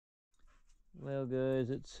Well,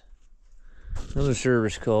 guys, it's another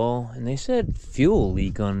service call, and they said fuel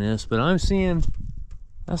leak on this, but I'm seeing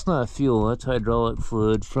that's not fuel, that's hydraulic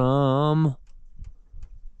fluid from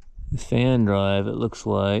the fan drive, it looks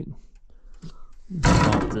like.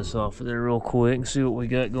 Pop this off of there real quick and see what we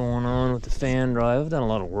got going on with the fan drive. I've done a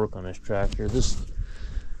lot of work on this tractor. This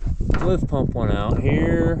lift pump went out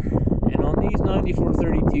here, and on these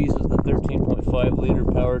 9432s with the 13.5 liter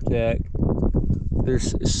power tech,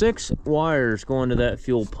 there's 6 wires going to that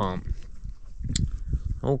fuel pump.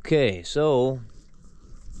 Okay, so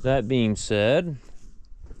that being said,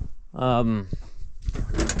 they're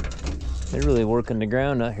really working the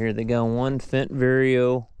ground out here. They got one Fendt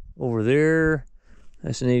Vario over there.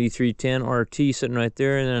 That's an 8310 RT sitting right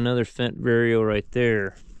there, and then another Fendt Vario right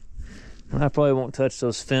there. I probably won't touch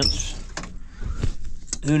those Fendts.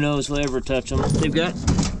 Who knows if I ever touch them.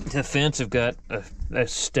 The Fendts have got a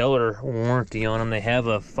stellar warranty on them. They have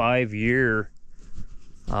a 5-year,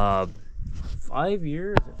 5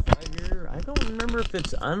 years? Is it 5 year? I don't remember if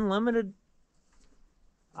it's unlimited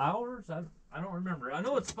hours. I don't remember. I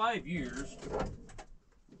know it's 5 years.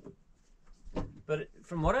 But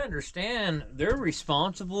from what I understand, they're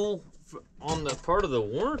responsible for, on the part of the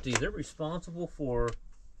warranty, they're responsible for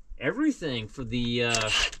everything, for the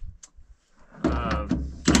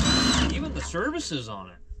even the services on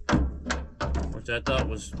it, which I thought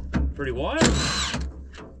was pretty wild.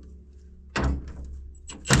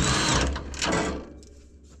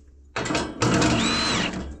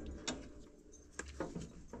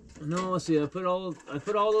 No, let's see. I put all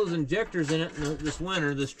those injectors in it this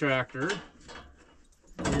winter, this tractor.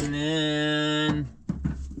 And then,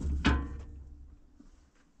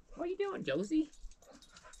 what are you doing, Josie?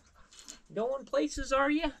 Going places,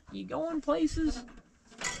 are you? You going places?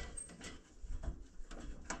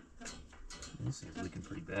 This is looking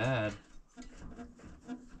pretty bad.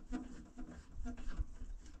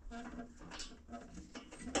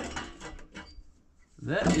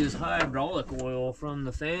 That is hydraulic oil from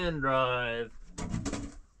the fan drive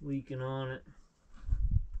leaking on it.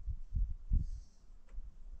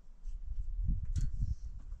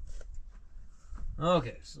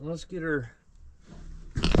 Okay, so let's get her.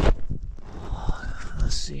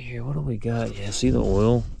 Let's see here. What do we got? Yeah, see the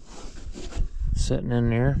oil sitting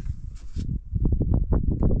in there?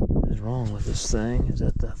 What is wrong with this thing? Is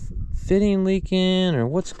that the fitting leaking, or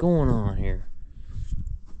what's going on here?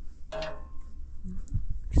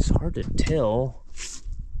 It's hard to tell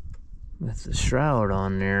with the shroud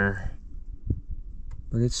on there,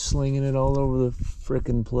 but it's slinging it all over the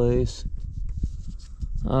frickin' place.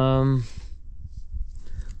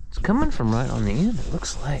 It's coming from right on the end, it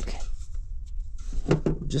looks like.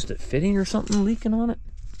 Just a fitting or something leaking on it.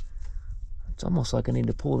 It's almost like I need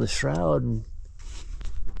to pull the shroud and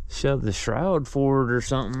shove the shroud forward or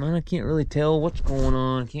something. I can't really tell what's going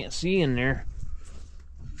on. Can't see in there.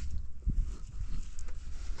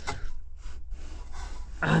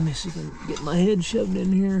 Let me see if I can get my head shoved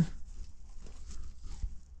in here.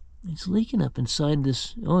 It's leaking up inside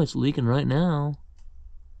this. Oh, it's leaking right now.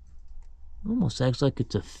 Almost acts like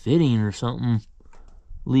it's a fitting or something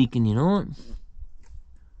leaking, you know what?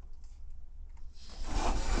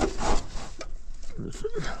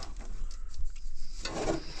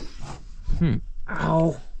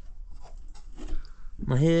 Ow.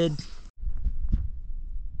 My head.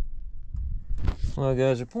 Well,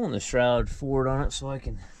 guys, they're pulling the shroud forward on it so I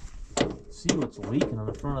can see what's leaking on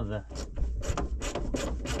the front of the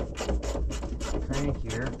crank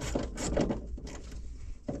here.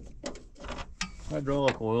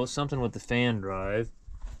 Hydraulic oil, something with the fan drive.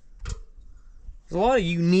 There's a lot of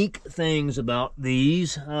unique things about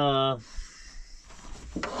these.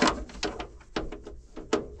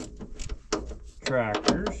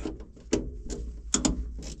 Tractors.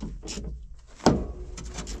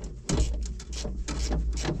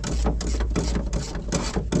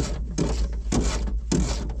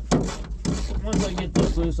 Once I get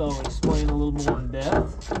this loose, I'll explain a little more in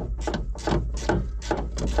depth.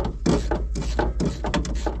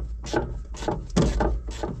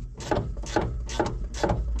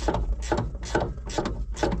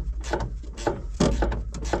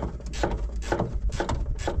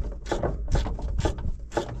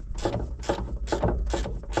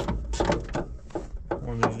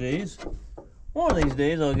 One of these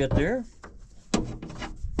days I'll get there. Oh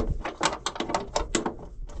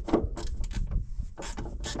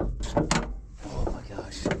my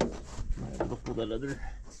gosh. I have to pull that other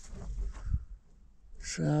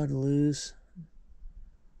shroud loose.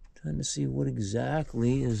 Trying to see what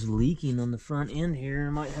exactly is leaking on the front end here. I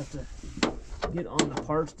might have to get on the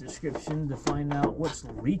parts description to find out what's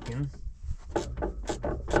leaking.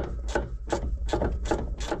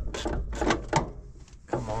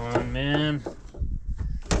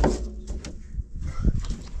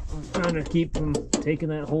 trying to keep from taking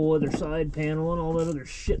that whole other side panel and all that other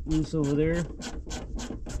shit loose over there.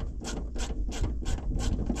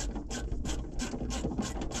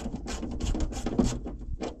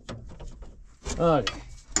 Okay,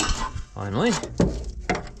 finally.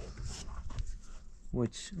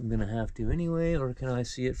 Which I'm gonna have to anyway, or can I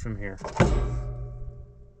see it from here?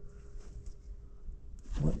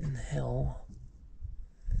 What in the hell?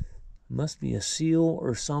 Must be a seal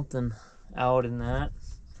or something out in that.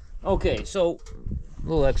 Okay, so a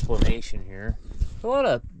little explanation here. A lot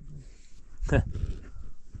of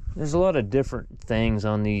there's a lot of different things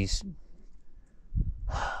on these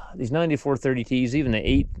 9430Ts, even the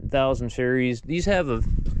 8000 series. These have a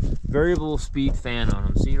variable speed fan on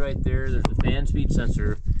them. See right there, there's a fan speed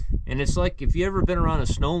sensor, and it's like if you ever been around a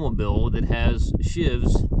snowmobile that has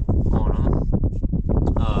shivs on them.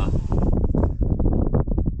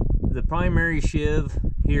 The primary shiv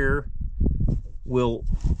here will,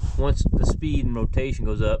 once the speed and rotation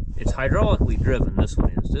goes up, it's hydraulically driven. This one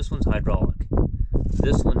is. This one's hydraulic.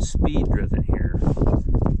 This one's speed driven here,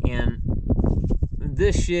 and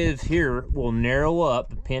this shiv here will narrow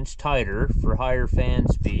up, pinch tighter for higher fan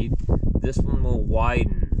speed. This one will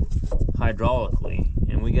widen hydraulically,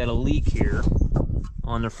 and we got a leak here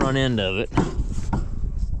on the front end of it,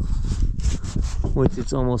 which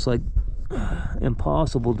it's almost like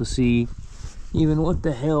impossible to see even what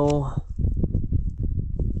the hell.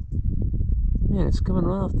 Man, it's coming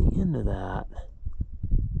right off the end of that.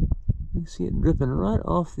 You can see it dripping right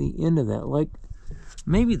off the end of that, like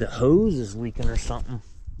maybe the hose is leaking or something.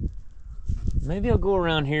 Maybe I'll go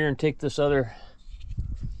around here and take this other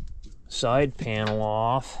side panel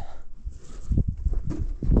off.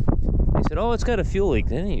 They said, oh, it's got a fuel leak.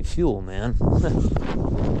 That ain't fuel, man.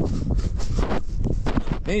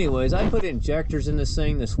 Anyways, I put injectors in this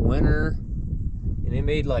thing this winter, and they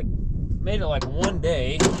made it like one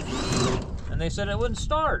day, and they said it wouldn't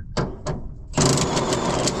start.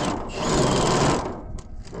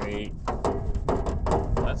 Great.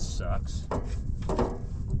 That sucks.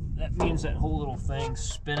 That means that whole little thing's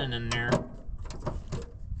spinning in there.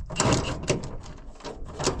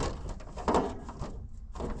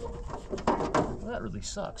 Well, that really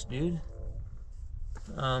sucks, dude.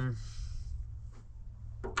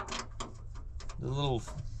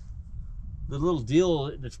 The little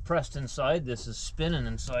deal that's pressed inside this is spinning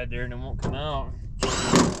inside there and it won't come out.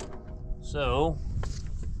 So,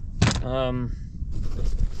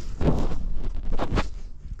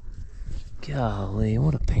 golly,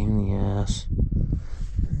 what a pain in the ass.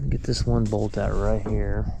 Get this one bolt out right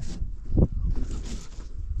here.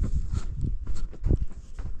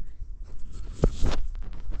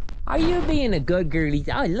 Are you being a good girlie?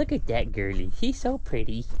 Oh, look at that girlie. She's so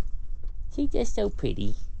pretty. She's just so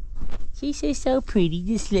pretty. She's just so pretty,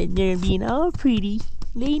 just sitting there and being all pretty.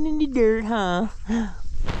 Laying in the dirt, huh?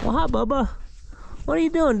 Well, hi, Bubba. What are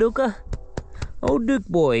you doing, Duka? Oh, Duke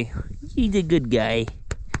boy. He's a good guy.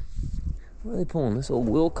 What are they pulling? This old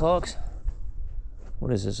Wilcox?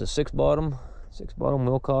 What is this, a six bottom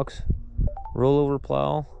Wilcox rollover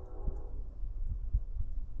plow?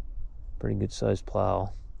 Pretty good sized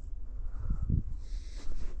plow.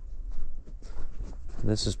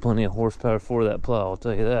 This is plenty of horsepower for that plow, I'll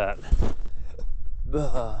tell you that.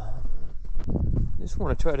 Just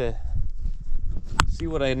want to try to see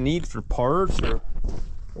what I need for parts or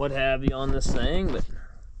what have you on this thing, but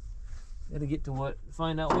gotta get to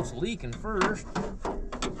find out what's leaking first.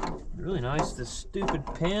 Really nice, this stupid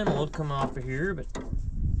panel would come off of here, but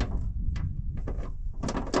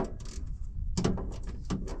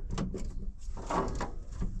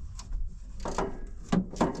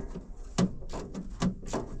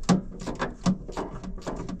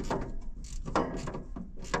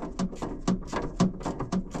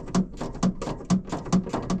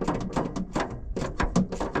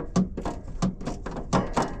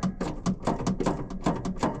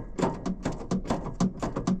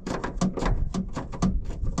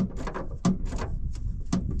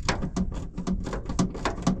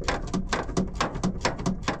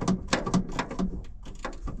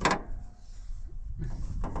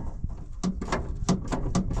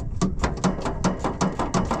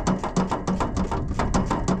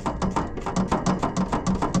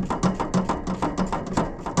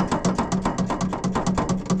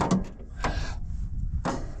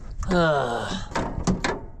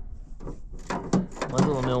my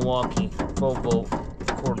little Milwaukee 12-volt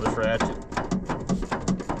cordless ratchet.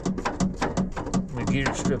 The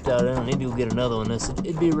gear's stripped out of it, and maybe we'll get another one.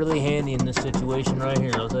 It'd be really handy in this situation right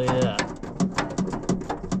here, I'll tell you that.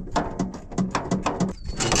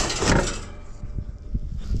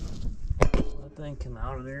 That thing come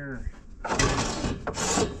out of there.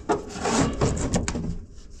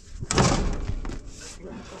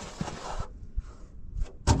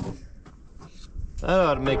 That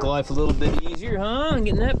ought to make life a little bit easier, huh?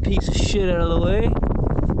 Getting that piece of shit out of the way.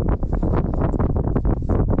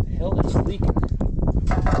 Hell, it's leaking.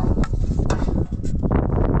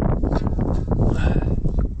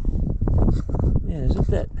 Yeah, is it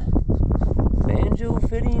that banjo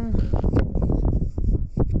fitting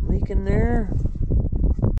leaking there?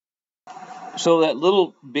 So that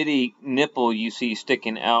little bitty nipple you see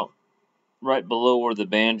sticking out right below where the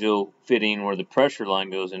banjo fitting, where the pressure line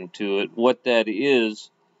goes into it, what that is,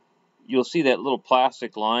 you'll see that little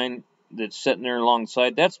plastic line that's sitting there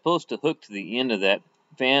alongside. That's supposed to hook to the end of that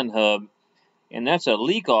fan hub, and that's a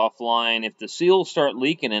leak off line. If the seals start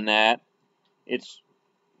leaking in that, it's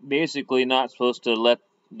basically not supposed to let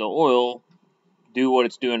the oil do what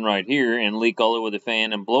it's doing right here and leak all over the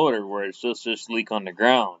fan and blow it everywhere. It's just leak on the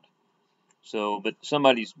ground. So, but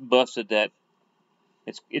somebody's busted that.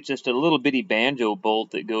 It's just a little bitty banjo bolt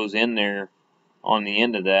that goes in there on the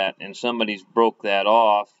end of that, and somebody's broke that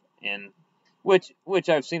off, and which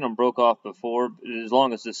I've seen them broke off before. As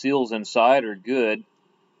long as the seals inside are good,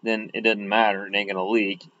 then it doesn't matter. It ain't gonna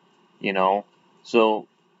leak, you know. So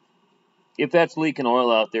if that's leaking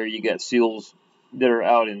oil out there, you got seals that are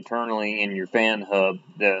out internally in your fan hub,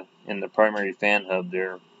 in the primary fan hub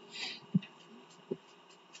there.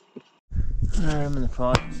 Alright, I'm in the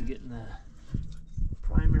process of getting the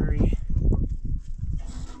primary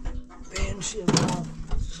fan shiv off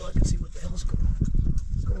so I can see what the hell's going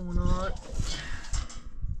on.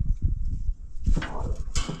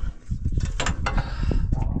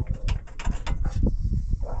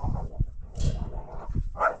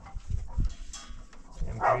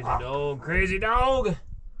 Damn crazy dog!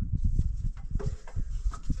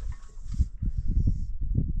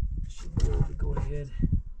 Should be able to go ahead.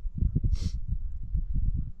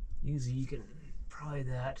 Usually you can pry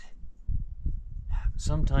that.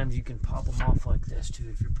 Sometimes you can pop them off like this too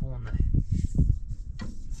if you're pulling the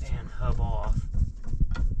fan hub off.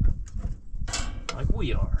 Like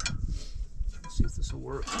we are. Let's see if this will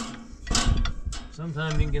work.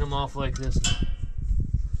 Sometimes you can get them off like this.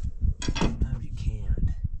 Sometimes you can't.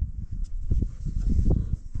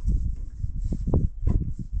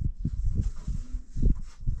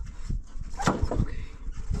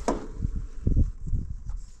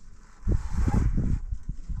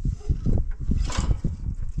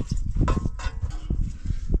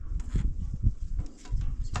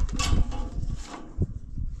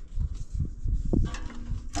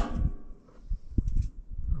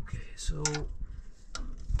 Okay. So if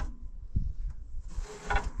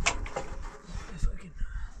I can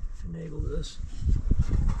finagle this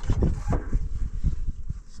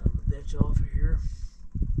son of a bitch off of here.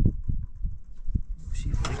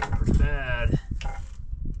 She's leaking pretty bad.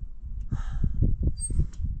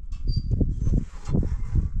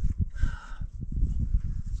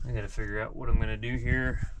 I gotta figure out what I'm gonna do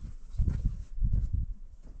here.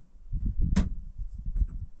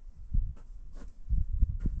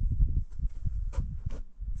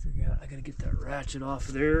 I gotta get that ratchet off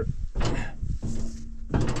of there. Okay.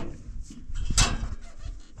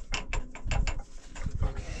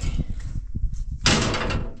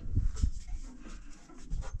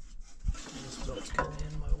 This belt's kind of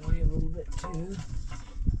in my way a little bit too.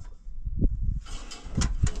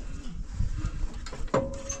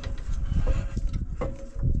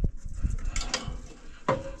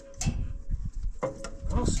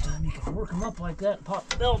 Most of the time you can work them up like that and pop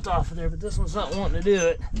the belt off of there, but this one's not wanting to do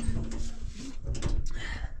it.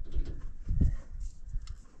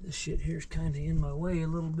 This shit here's kind of in my way a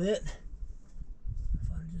little bit.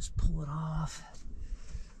 If I just pull it off.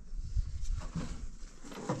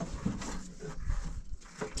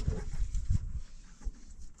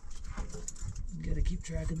 Got to keep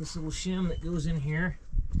track of this little shim that goes in here.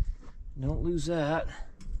 Don't lose that.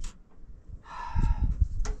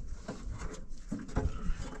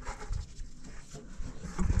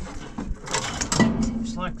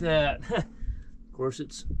 Just like that. Of course,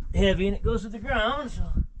 it's heavy and it goes to the ground, so.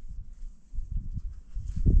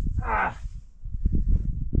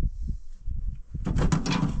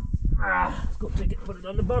 Let's go take it and put it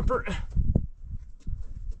on the bumper.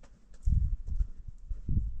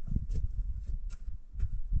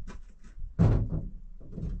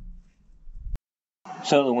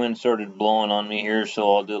 So the wind started blowing on me here,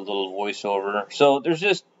 so I'll do a little voiceover. So there's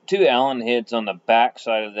just two Allen heads on the back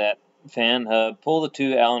side of that fan hub. Pull the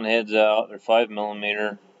two Allen heads out, they're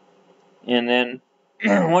 5mm. And then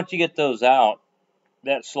once you get those out,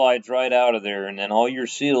 that slides right out of there, and then all your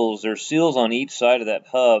seals, there's seals on each side of that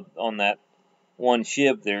hub on that one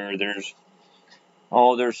ship there. There's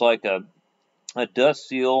like a dust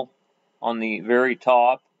seal on the very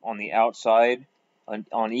top, on the outside,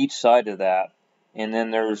 on each side of that. and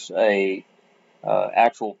then there's a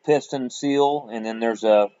actual piston seal, and then there's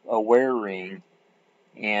a wear ring,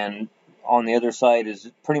 and on the other side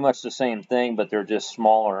is pretty much the same thing, but they're just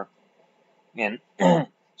smaller. And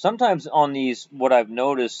sometimes on these, what I've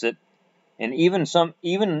noticed that, and even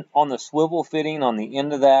on the swivel fitting on the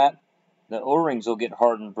end of that, the O-rings will get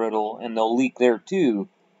hard and brittle, and they'll leak there too.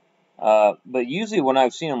 But usually when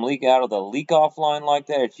I've seen them leak out of the leak-off line like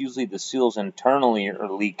that, it's usually the seals internally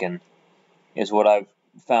are leaking, is what I've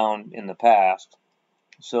found in the past.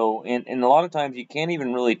 So, and a lot of times you can't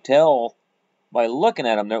even really tell by looking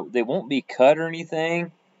at them. They won't be cut or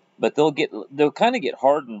anything, but they'll kind of get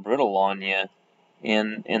hard and brittle on you,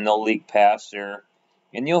 and they'll leak past there.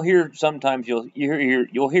 And you'll hear sometimes you'll hear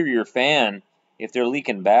your fan, if they're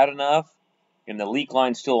leaking bad enough and the leak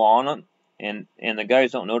line's still on them, and the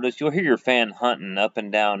guys don't notice, you'll hear your fan hunting up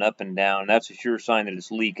and down, up and down. That's a sure sign that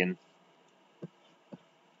it's leaking.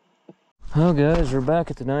 Well, guys, we're back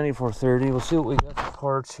at the 9430. We'll see what we got for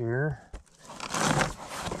parts here.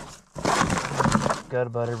 Got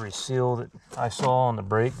about every seal that I saw on the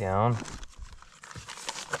breakdown.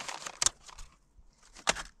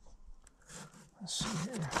 Let's see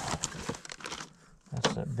here.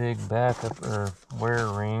 That's that big backup or wear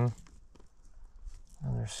ring.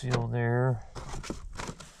 Another seal there.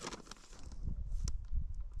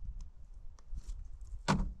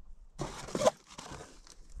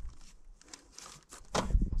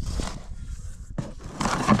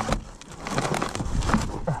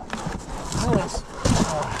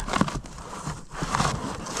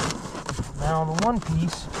 Now the one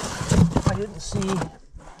piece, I didn't see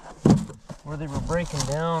where they were breaking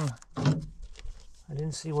down. I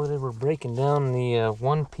didn't see where they were breaking down the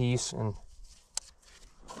one piece and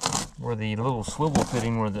where the little swivel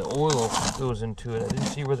fitting where the oil goes into it. I didn't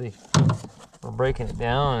see where they were breaking it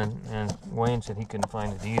down, and Wayne said he couldn't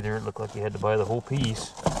find it either. It looked like he had to buy the whole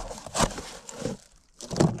piece.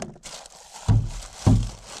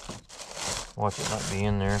 Watch it not be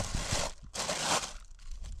in there.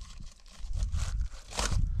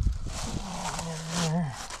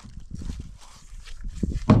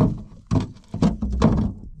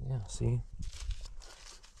 Yeah, see?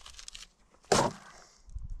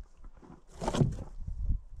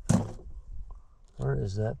 Where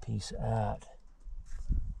is that piece at?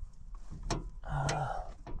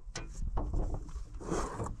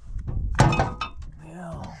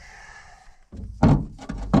 Yeah.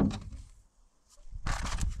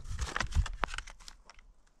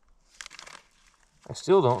 I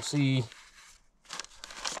still don't see.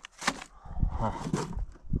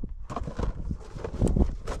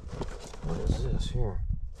 What is this here?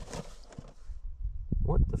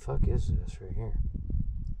 What the fuck is this right here?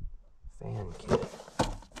 Fan kit.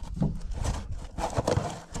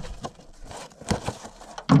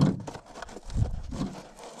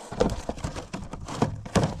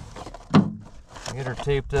 Get her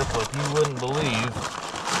taped up like you wouldn't believe.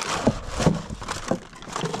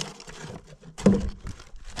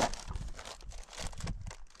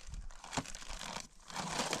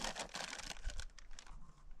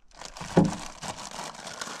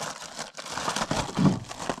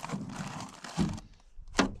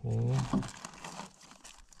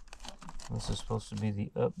 This is supposed to be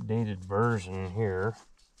the updated version here.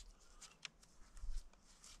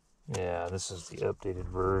 Yeah, this is the updated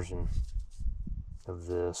version of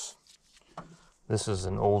this. This is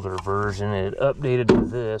an older version. It updated to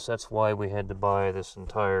this. That's why we had to buy this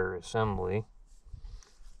entire assembly.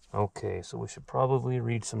 Okay, so we should probably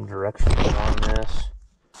read some directions on this.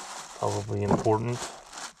 Probably important.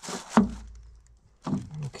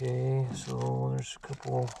 Okay, so there's a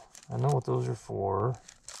couple. I know what those are for.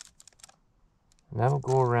 And that'll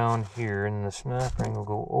go around here, and the snap ring will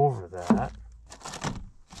go over that.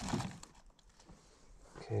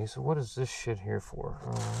 Okay, so what is this shit here for?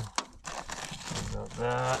 About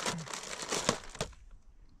that.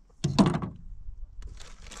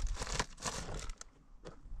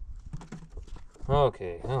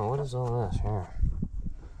 Okay, oh, what is all this here?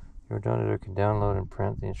 Your donator can download and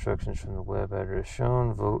print the instructions from the web address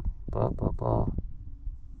shown. Vote, blah, blah, blah.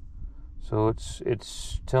 So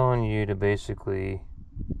it's telling you to basically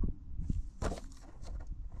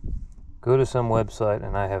go to some website,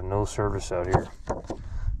 and I have no service out here.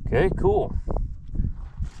 Okay, cool.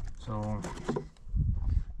 So, do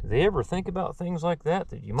they ever think about things like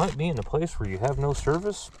that? That you might be in a place where you have no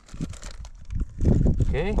service?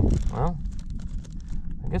 Okay, well,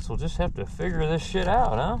 I guess we'll just have to figure this shit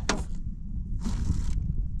out, huh?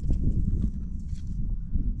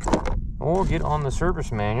 Or get on the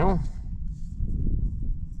service manual.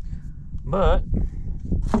 But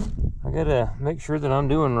I gotta make sure that I'm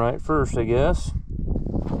doing right first, I guess.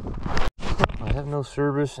 have no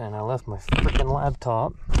service, and I left my freaking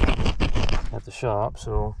laptop at the shop,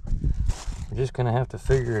 so we're just gonna have to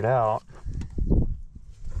figure it out.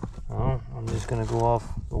 Well, I'm just gonna go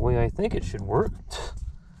off the way I think it should work.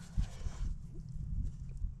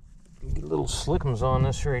 Get little slickums on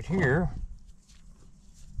this right here.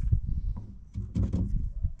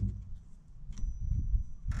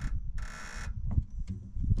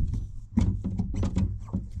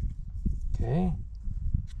 Okay,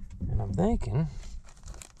 and I'm thinking,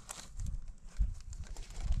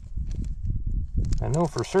 I know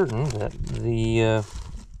for certain that the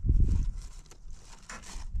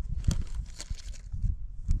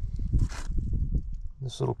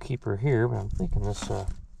this little keeper here, but I'm thinking this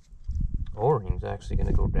O-ring's actually going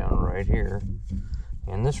to go down right here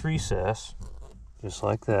in this recess, just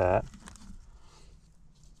like that.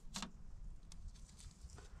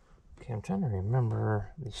 Okay, I'm trying to remember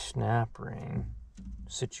the snap ring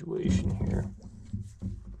situation here.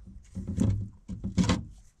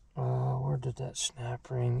 Where did that snap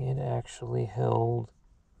ring? It actually held.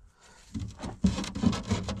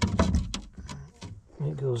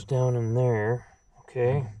 It goes down in there.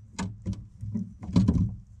 Okay.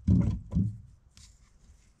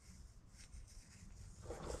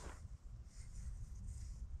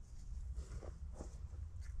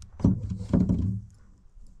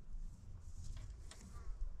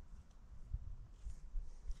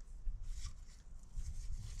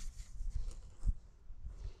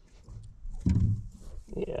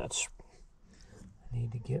 Yeah, I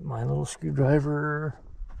need to get my little screwdriver.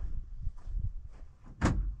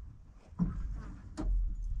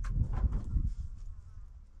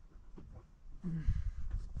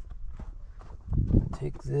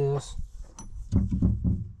 Take this,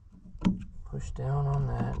 push down on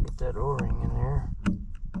that, get that O-ring in there.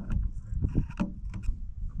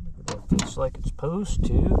 That fits like it's supposed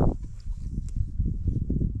to.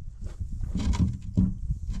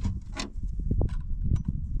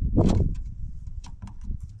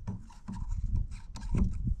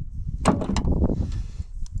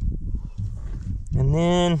 And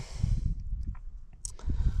then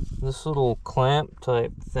this little clamp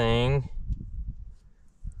type thing,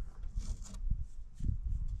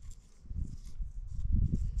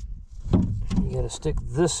 you gotta stick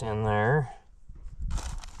this in there.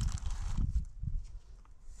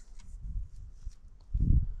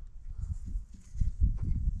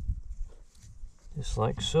 Just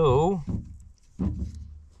like so. And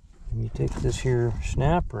you take this here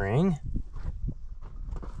snap ring,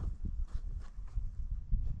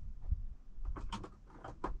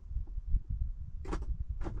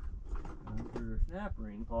 snap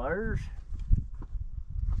ring pliers.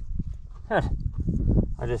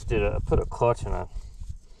 I just put a clutch in an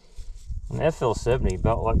FL70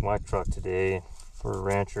 about like my truck today for a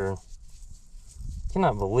rancher.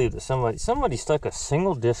 Cannot believe that somebody stuck a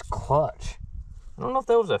single disc clutch. I don't know if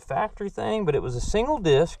that was a factory thing, but it was a single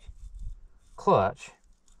disc clutch,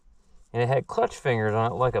 and it had clutch fingers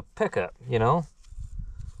on it like a pickup, you know.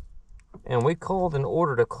 And we called and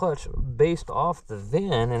ordered a clutch based off the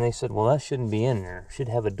VIN, and they said, well, that shouldn't be in there. It should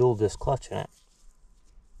have a dual disc clutch in it.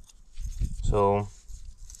 So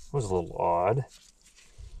it was a little odd.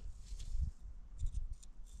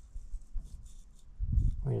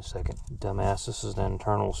 Wait a second, dumbass, this is the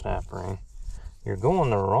internal snap ring. You're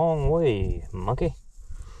going the wrong way, monkey.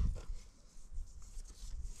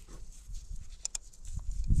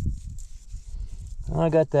 Well, I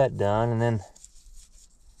got that done, and then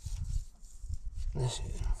this,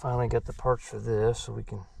 finally got the parts for this, so we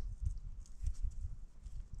can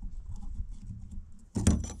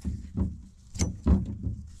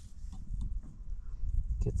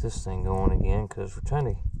get this thing going again, because we're trying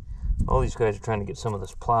to, all these guys are trying to get some of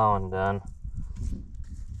this plowing done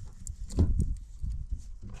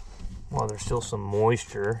while there's still some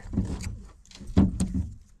moisture.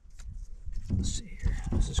 Let's see here.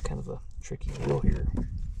 This is kind of a tricky wheel here.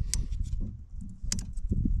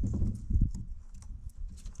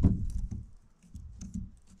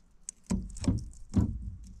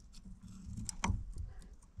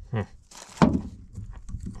 I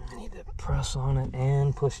need to press on it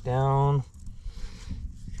and push down.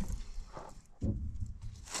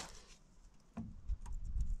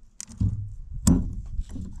 There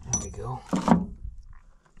we go.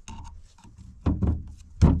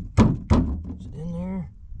 Is it in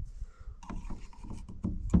there?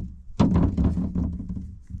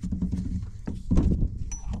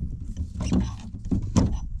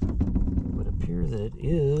 It would appear that it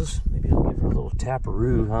is. Maybe I'll give her a little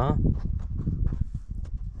taparoo, huh?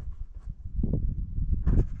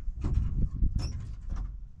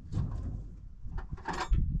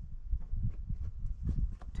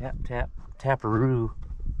 Tap, tap, taparoo.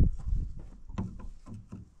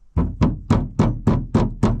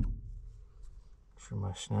 Sure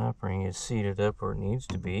my snap ring is seated up where it needs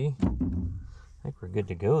to be. I think we're good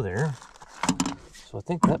to go there. So I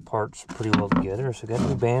think that part's pretty well together. So I got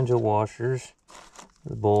new banjo washers,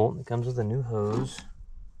 the bolt. It comes with a new hose.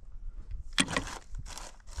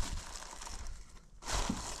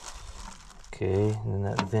 Okay, and then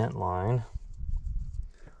that vent line.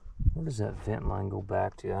 Where does that vent line go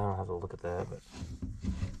back to? I don't have to look at that, but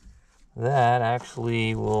that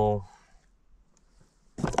actually will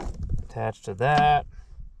attach to that.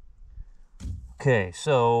 Okay,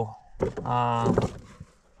 so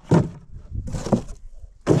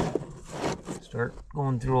start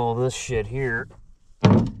going through all this shit here.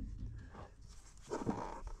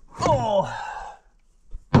 Oh!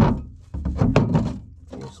 Okay,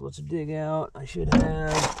 so let's dig out. I should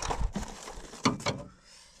have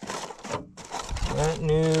that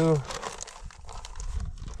new.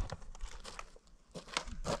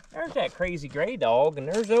 There's that crazy gray dog, and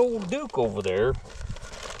there's old Duke over there.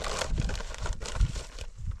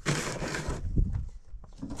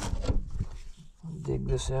 Dig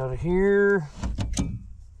this out of here.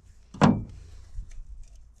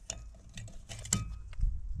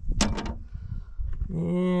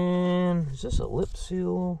 And is this a lip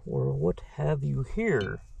seal or what have you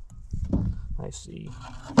here? I see.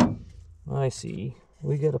 I see.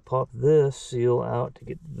 We gotta pop this seal out to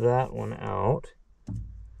get that one out.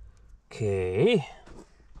 Okay.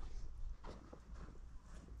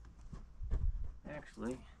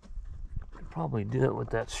 Actually, I could probably do it with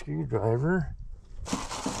that screwdriver.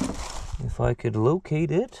 If I could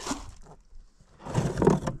locate it.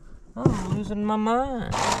 I'm losing my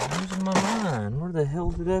mind. I'm losing my mind. Where the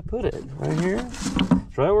hell did I put it? Right here?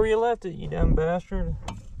 It's right where you left it, you dumb bastard.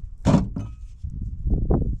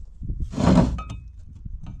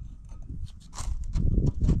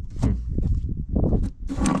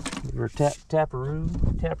 We're taparoo.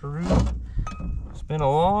 Spent a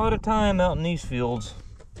lot of time out in these fields.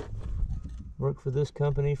 Worked for this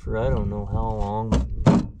company for I don't know how long.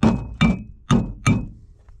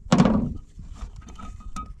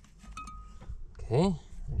 Okay,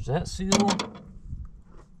 there's that seal.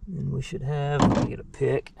 And we should have, let me get a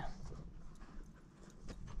pick.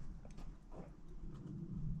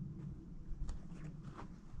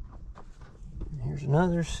 And here's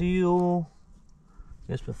another seal.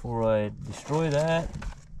 Just before I destroy that,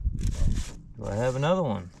 do I have another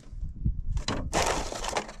one?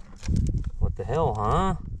 What the hell,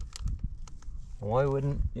 huh? Why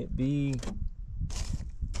wouldn't it be?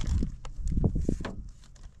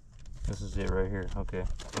 This is it right here. Okay.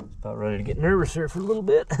 About ready to get nervous here for a little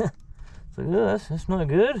bit. So that's not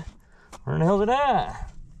good. Where in the hell is it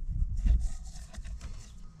at?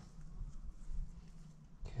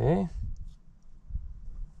 Okay.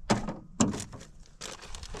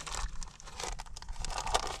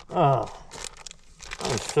 Oh,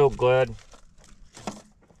 I'm so glad.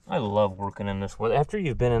 I love working in this weather. After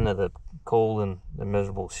you've been into the cold and the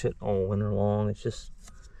miserable shit all winter long, it's just,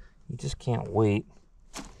 you just can't wait.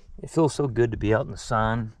 It feels so good to be out in the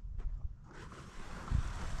sun.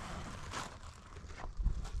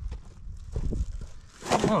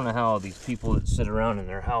 I don't know how these people that sit around in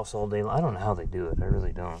their house all day, I don't know how they do it. I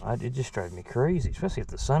really don't. It just drives me crazy, especially if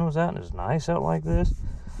the sun was out and it's nice out like this.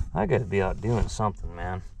 I got to be out doing something,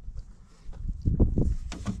 man.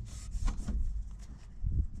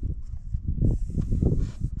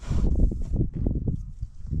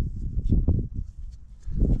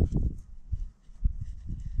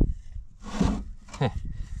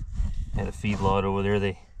 Had a feedlot over there.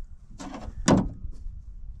 They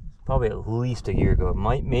probably at least a year ago,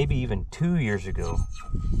 maybe even 2 years ago.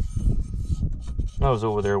 I was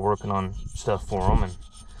over there working on stuff for them, and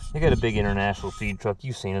they got a big international feed truck.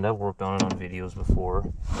 You've seen it. I've worked on it on videos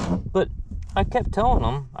before. But I kept telling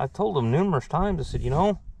them, I've told them numerous times, I said, you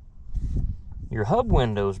know, your hub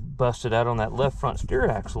window's busted out on that left front steer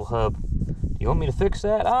axle hub. Do you want me to fix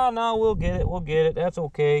that? Ah, no, we'll get it. We'll get it. That's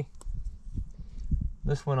okay.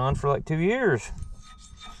 This went on for like 2 years.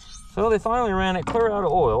 So they finally ran it clear out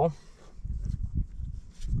of oil.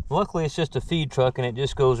 Luckily, it's just a feed truck and it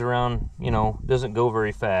just goes around, you know, doesn't go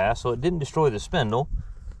very fast. So it didn't destroy the spindle.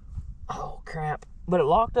 Oh, crap. But it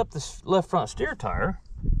locked up the left front steer tire.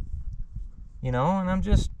 You know, and I'm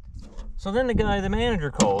just... So then the manager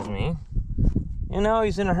calls me. And now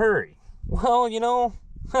he's in a hurry. Well, you know...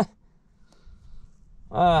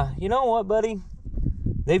 you know what, buddy?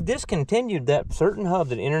 They've discontinued that certain hub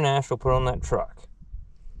that International put on that truck.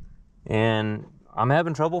 And I'm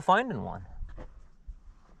having trouble finding one.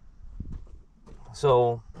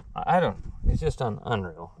 So, I don't... It's just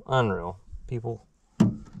unreal. People,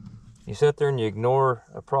 you sit there and you ignore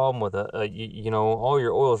a problem with you know, all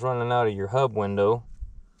your oil's running out of your hub window.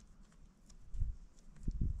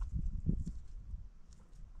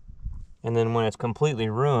 And then when it's completely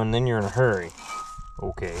ruined, then you're in a hurry.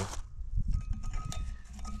 Okay.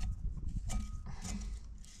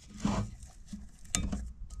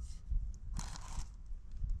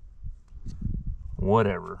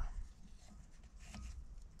 Whatever.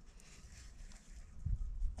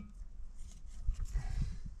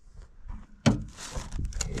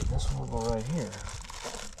 Okay, this one will go right here.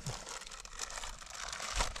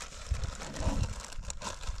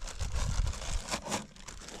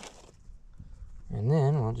 And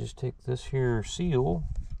then I'll just take this here seal,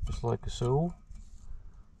 just like so.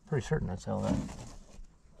 Pretty certain that's how that.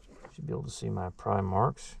 Should be able to see my pry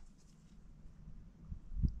marks.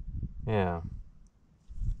 Yeah.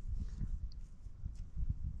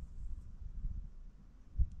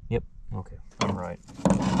 Yep, okay, I'm right.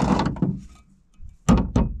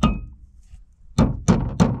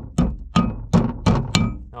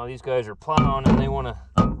 Now these guys are plowing and they want to.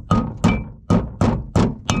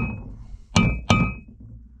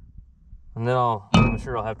 And then I'm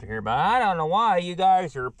sure I'll have to hear about, I don't know why you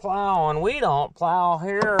guys are plowing. We don't plow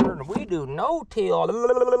here. We do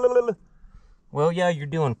no-till. Well, yeah, you're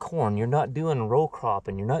doing corn. You're not doing row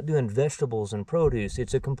cropping. You're not doing vegetables and produce.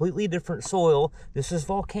 It's a completely different soil. This is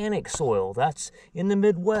volcanic soil. That's in the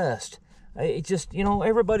Midwest. It just, you know,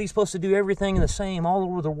 everybody's supposed to do everything the same all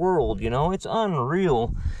over the world, you know? It's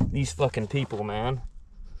unreal, these fucking people, man.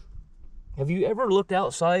 Have you ever looked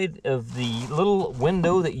outside of the little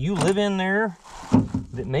window that you live in there?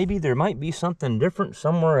 That maybe there might be something different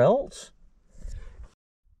somewhere else?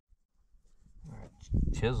 All right,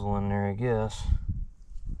 chisel in there, I guess.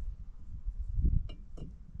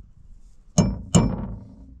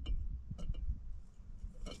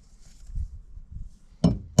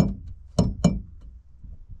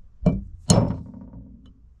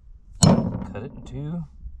 Cut it in two,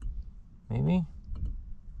 maybe.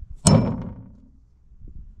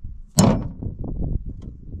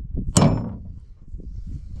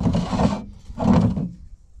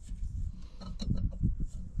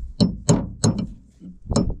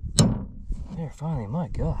 There, finally, my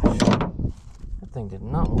gosh. That thing did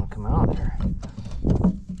not want to come out of there.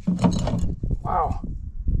 Wow.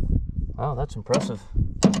 Wow, that's impressive.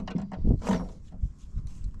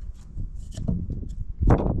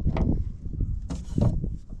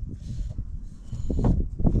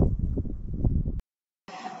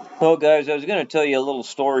 Well, guys, I was going to tell you a little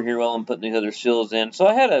story here while I'm putting these other seals in. So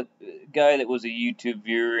I had a guy that was a YouTube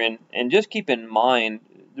viewer, and just keep in mind,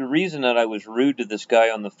 the reason that I was rude to this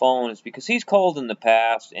guy on the phone is because he's called in the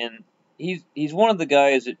past, and he's one of the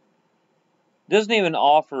guys that doesn't even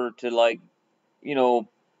offer to, like, you know,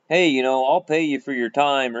 hey, you know, I'll pay you for your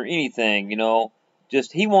time or anything, you know.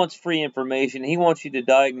 Just, he wants free information. He wants you to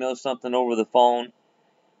diagnose something over the phone.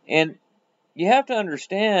 And you have to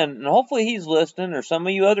understand, and hopefully he's listening, or some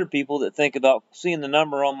of you other people that think about seeing the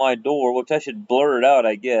number on my door, which I should blur it out,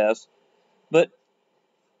 I guess. But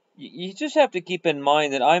you just have to keep in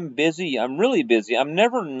mind that I'm busy. I'm really busy. I'm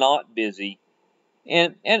never not busy.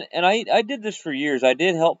 And I did this for years. I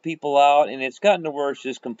did help people out, and it's gotten to where it's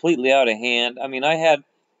just completely out of hand. I mean, I had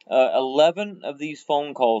 11 of these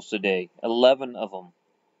phone calls today. 11 of them.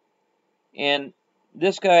 And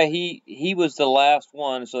this guy, he was the last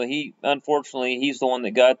one, so unfortunately he's the one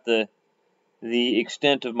that got the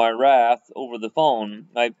extent of my wrath over the phone.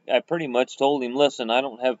 I pretty much told him, listen, I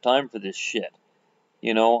don't have time for this shit.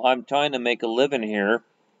 You know, I'm trying to make a living here,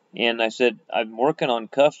 and I said, I'm working on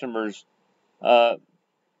customers'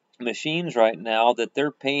 machines right now that they're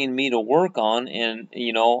paying me to work on, and,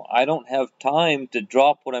 you know, I don't have time to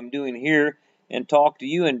drop what I'm doing here and talk to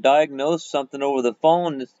you and diagnose something over the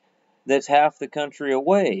phone that's half the country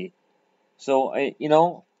away. So, you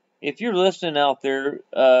know, if you're listening out there,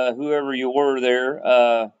 whoever you were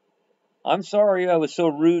there, I'm sorry I was so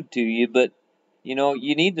rude to you, but, you know,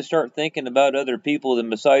 you need to start thinking about other people than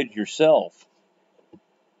besides yourself.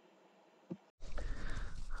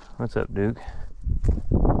 What's up, Duke?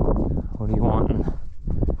 What are you wanting?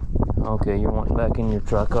 Okay, you're wanting back in your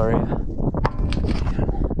truck, are you?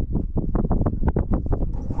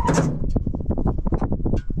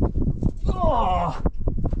 Oh!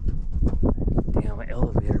 Damn, my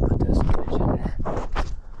elevator put this bitch in there.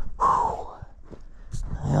 Whew.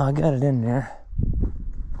 Well, I got it in there.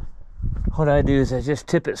 What I do is I just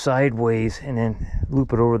tip it sideways and then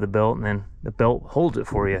loop it over the belt, and then the belt holds it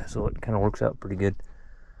for you, so it kind of works out pretty good.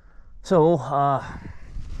 So,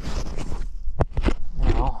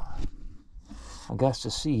 you know, I got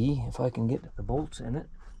to see if I can get the bolts in it.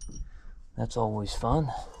 That's always fun.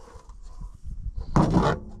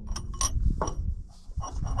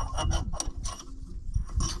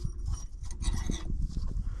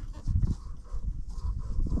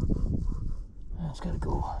 It's got to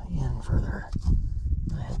go in further.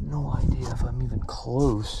 I have no idea if I'm even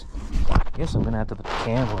close. I guess I'm going to have to put the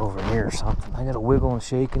camera over here or something. I got to wiggle and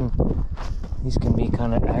shake, and these can be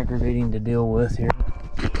kind of aggravating to deal with here.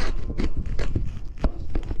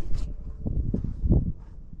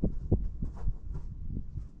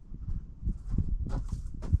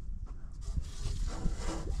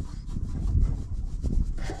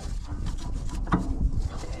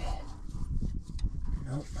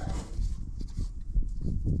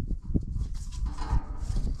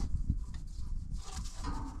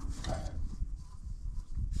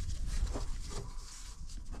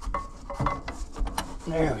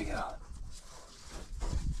 There we go.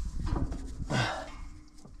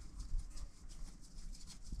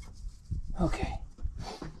 Okay.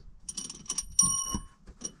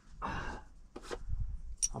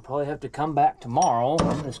 I'll probably have to come back tomorrow.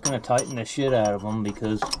 I'm just going to tighten the shit out of them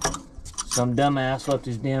because some dumbass left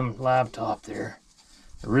his damn laptop there.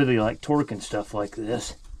 I really like torquing stuff like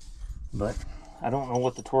this, but I don't know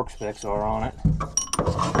what the torque specs are on it.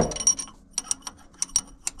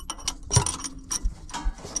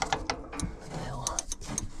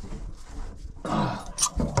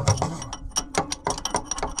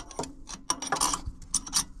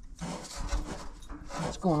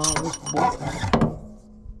 What's going on with this bolt? What the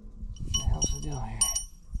hell's it doing here?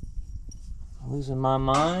 Am I losing my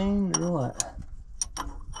mind or what?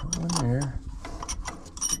 Go in there.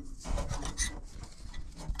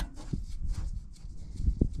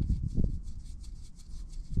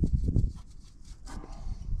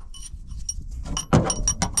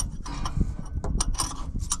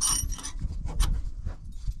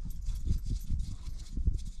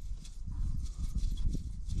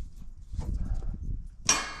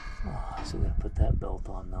 So we gotta put that belt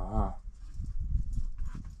on now, huh?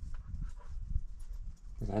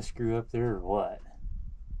 Did I screw up there or what?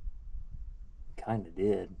 Kinda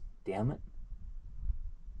did. Damn it.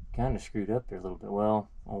 Kinda screwed up there a little bit. Well,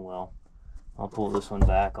 oh well. I'll pull this one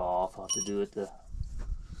back off. I'll have to do it the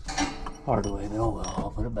hard way, but oh well.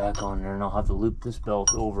 I'll put it back on there and I'll have to loop this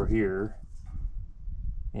belt over here.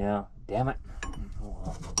 Yeah, damn it. Oh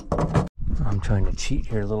well. I'm trying to cheat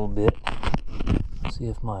here a little bit. See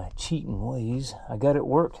if my cheating ways. I got it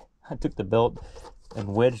worked. I took the belt and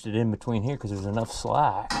wedged it in between here because there's enough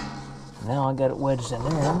slack. Now I got it wedged in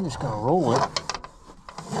there. I'm just gonna roll it.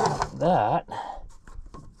 That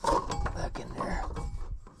back in there.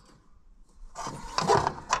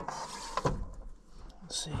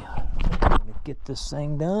 Let's see. I'm gonna get this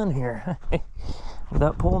thing done here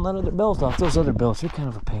without pulling that other belt off. Those other belts are kind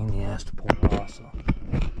of a pain in the ass to pull off, so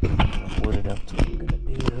I'm gonna avoid it up to what I'm gonna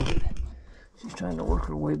do. She's trying to work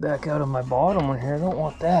her way back out of my bottom one here. I don't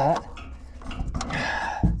want that.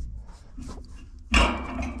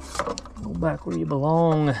 Go back where you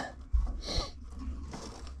belong.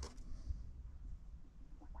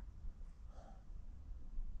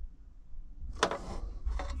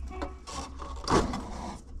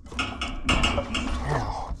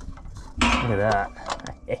 Now, look at that.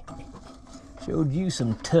 Showed you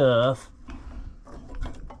some tough.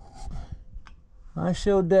 I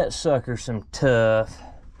showed that sucker some tough.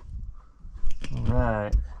 All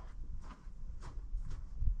right.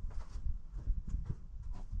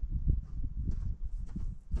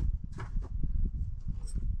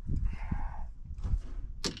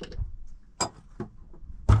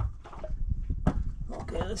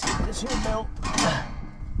 Okay, let's get this here belt.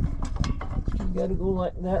 You gotta go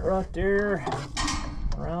like that right there,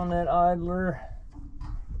 around that idler.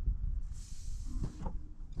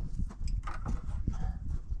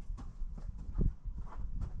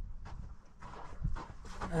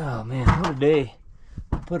 Oh man, what a day.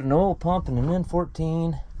 Put an oil pump in an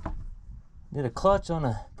N14. Did a clutch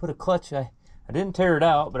on put a clutch, I didn't tear it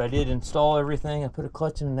out, but I did install everything. I put a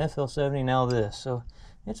clutch in an FL70, now this. So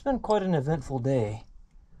it's been quite an eventful day.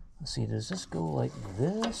 Let's see, does this go like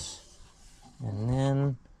this? And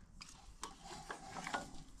then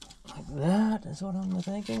like that is what I'm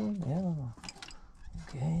thinking? Yeah,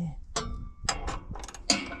 okay.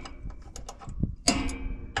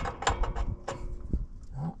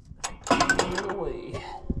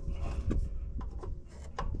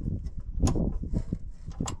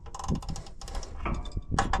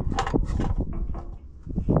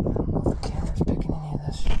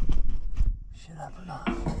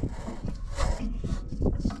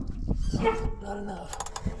 Not enough.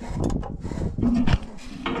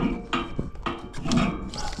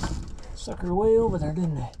 sucker way over there,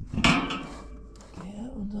 didn't they? Okay,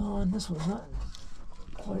 that one's on. This one's not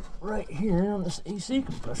quite right here on this AC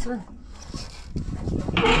compressor.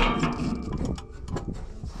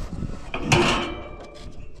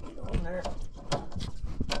 On there.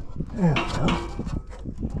 There we go.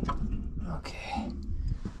 Okay.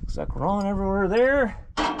 Looks like we're on everywhere there.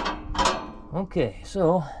 Okay,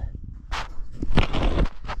 so I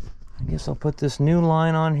guess I'll put this new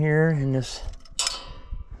line on here and this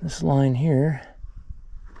line here.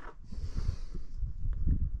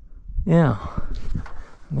 Yeah,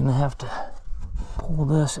 I'm gonna have to pull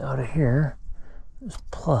this out of here. This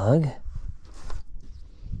plug.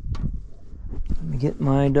 Let me get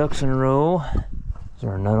my ducks in a row. Is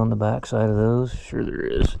there a nut on the back side of those? Sure there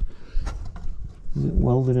is. Is it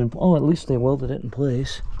welded in? Oh, at least they welded it in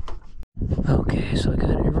place. Okay, so I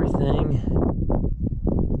got everything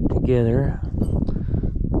together.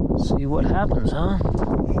 Let's see what happens, huh?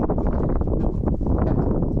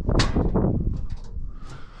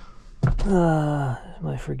 Am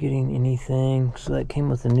I forgetting anything? So that came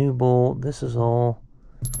with a new bolt. This is all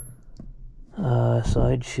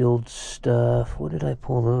side shield stuff. What did I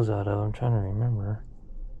pull those out of? I'm trying to remember.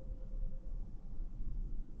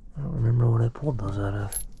 I don't remember what I pulled those out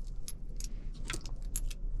of.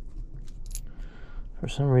 For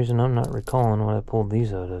some reason, I'm not recalling what I pulled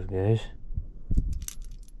these out of, guys.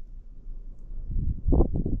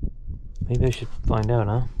 Maybe I should find out,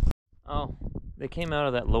 huh? Oh, they came out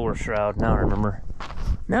of that lower shroud. Now I remember.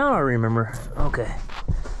 Now I remember. Okay.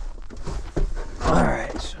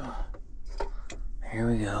 Alright, so here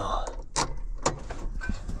we go.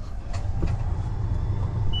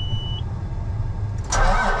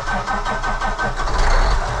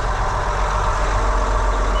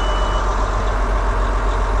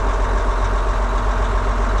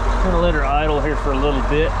 Gonna let her idle here for a little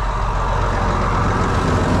bit.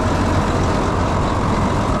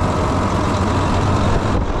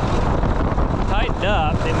 Tightened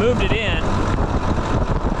up, they moved it in.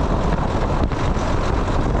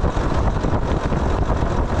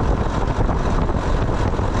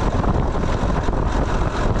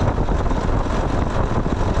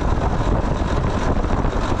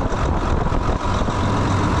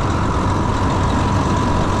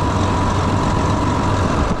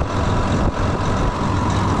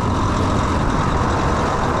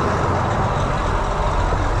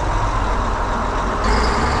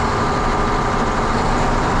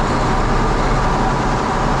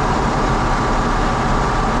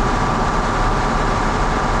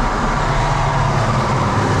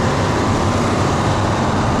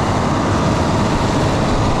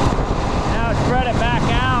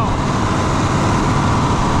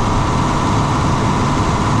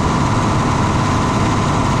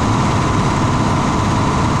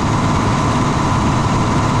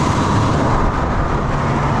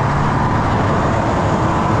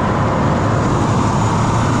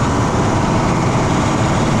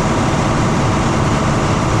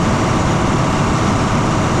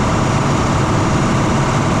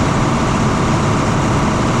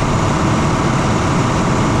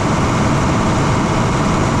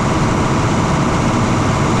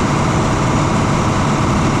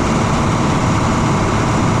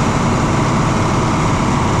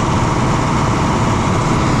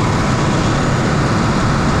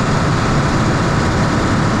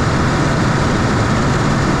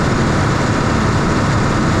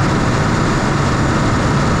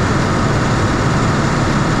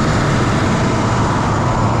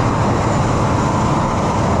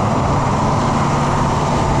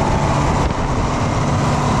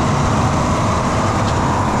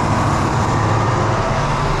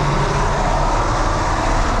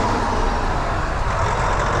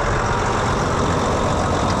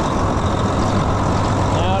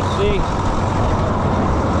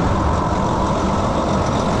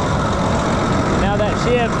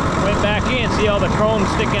 Went back in, see all the chrome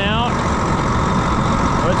sticking out?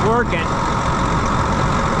 Well, it's working.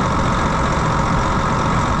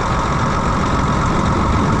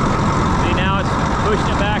 See, now it's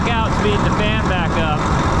pushing it back out, speeding the fan back up.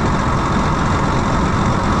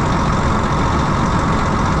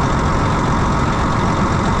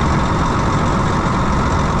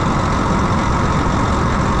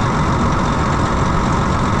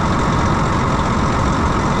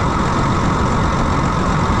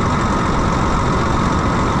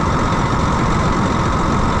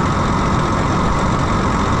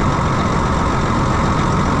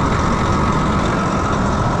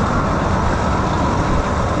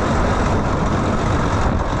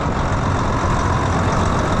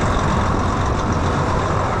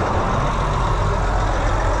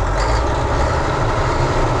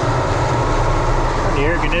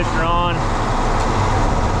 conditioner on.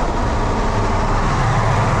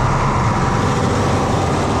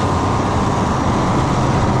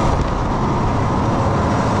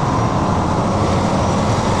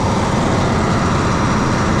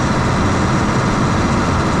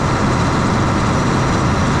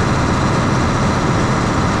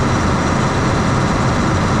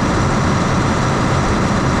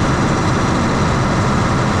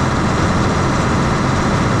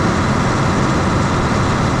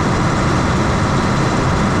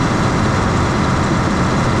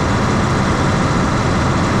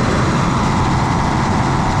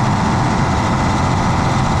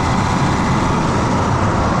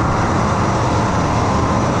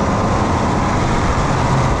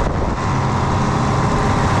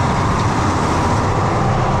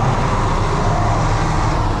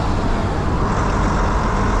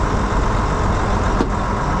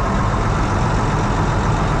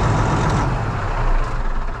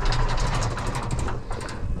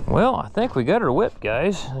 Well, I think we got her whipped,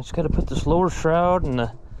 guys. I just got to put this lower shroud and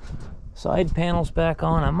the side panels back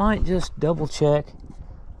on. I might just double check,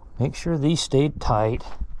 make sure these stayed tight.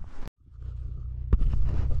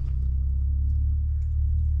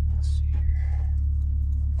 Let's see here.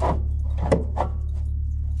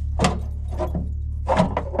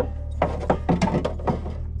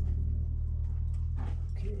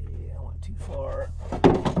 Okay, I went too far.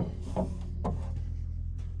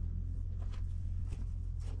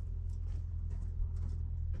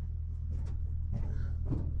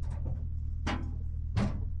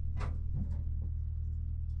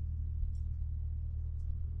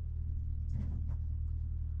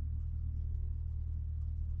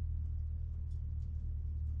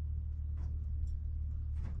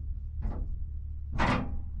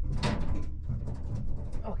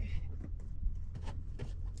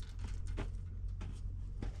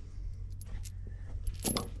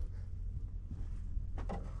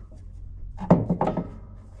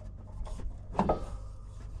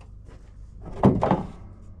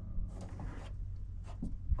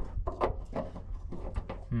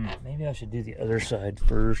 Maybe I should do the other side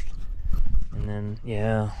first, and then,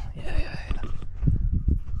 yeah.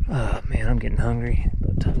 Oh, man, I'm getting hungry.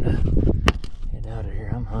 About time to head out of here.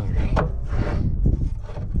 I'm hungry.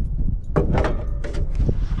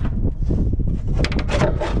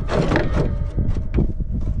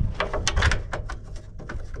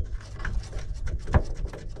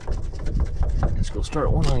 Let's go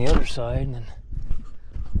start one on the other side, and then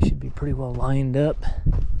we should be pretty well lined up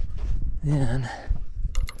then.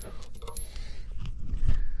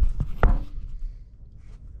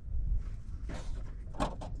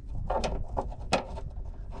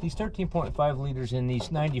 These 13.5 liters in these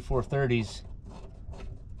 9430s,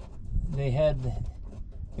 they had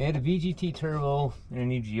a VGT turbo and an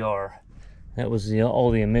EGR. That was all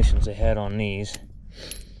the emissions they had on these.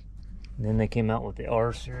 And then they came out with the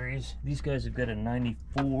R series. These guys have got a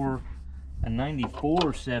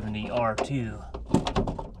 9470 R2.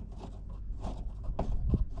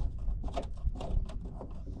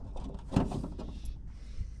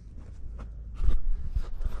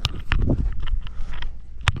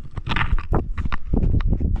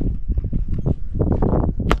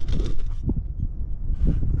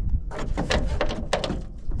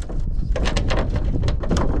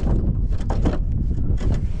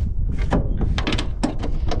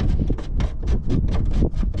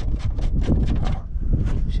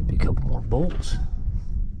 Bolts.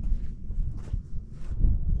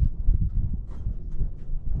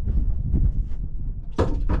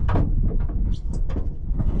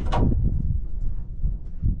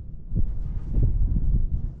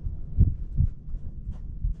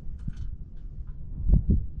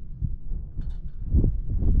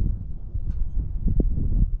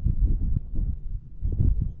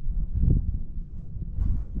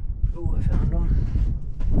 Oh, I found them.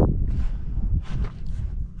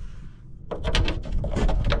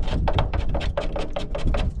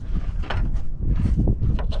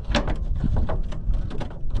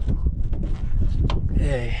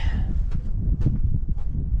 Okay.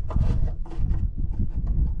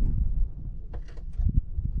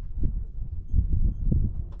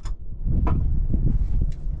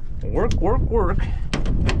 Work, work, work.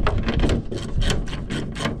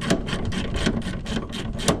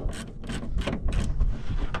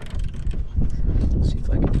 Let's see if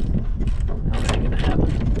I can. No, that ain't gonna happen.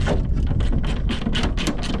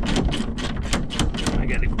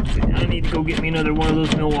 I need to go get me another one of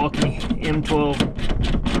those Milwaukee M12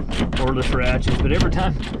 cordless ratchets, but every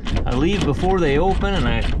time I leave before they open and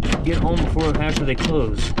I get home after they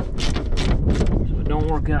close, so it don't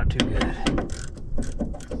work out too good.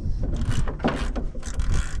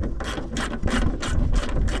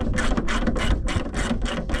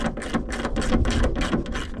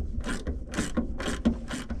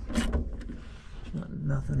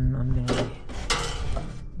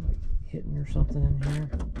 there something in here?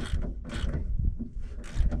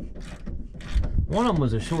 One of them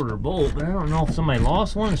was a shorter bolt, but I don't know if somebody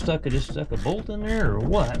lost one and just stuck a bolt in there or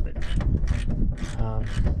what. But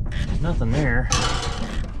there's nothing there.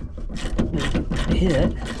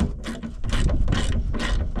 Hit.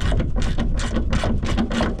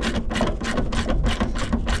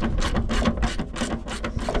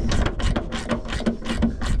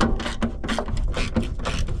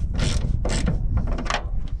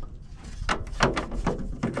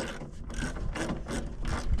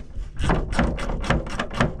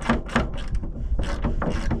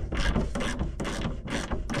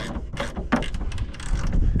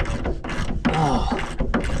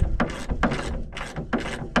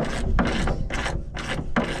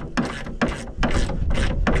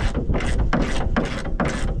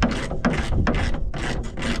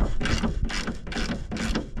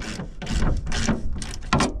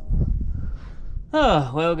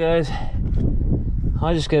 Oh, well guys,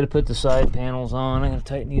 I just got to put the side panels on. I'm going to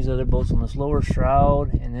tighten these other bolts on this lower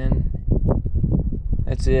shroud, and then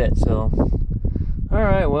that's it. So,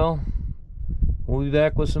 alright, well, we'll be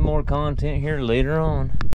back with some more content here later on.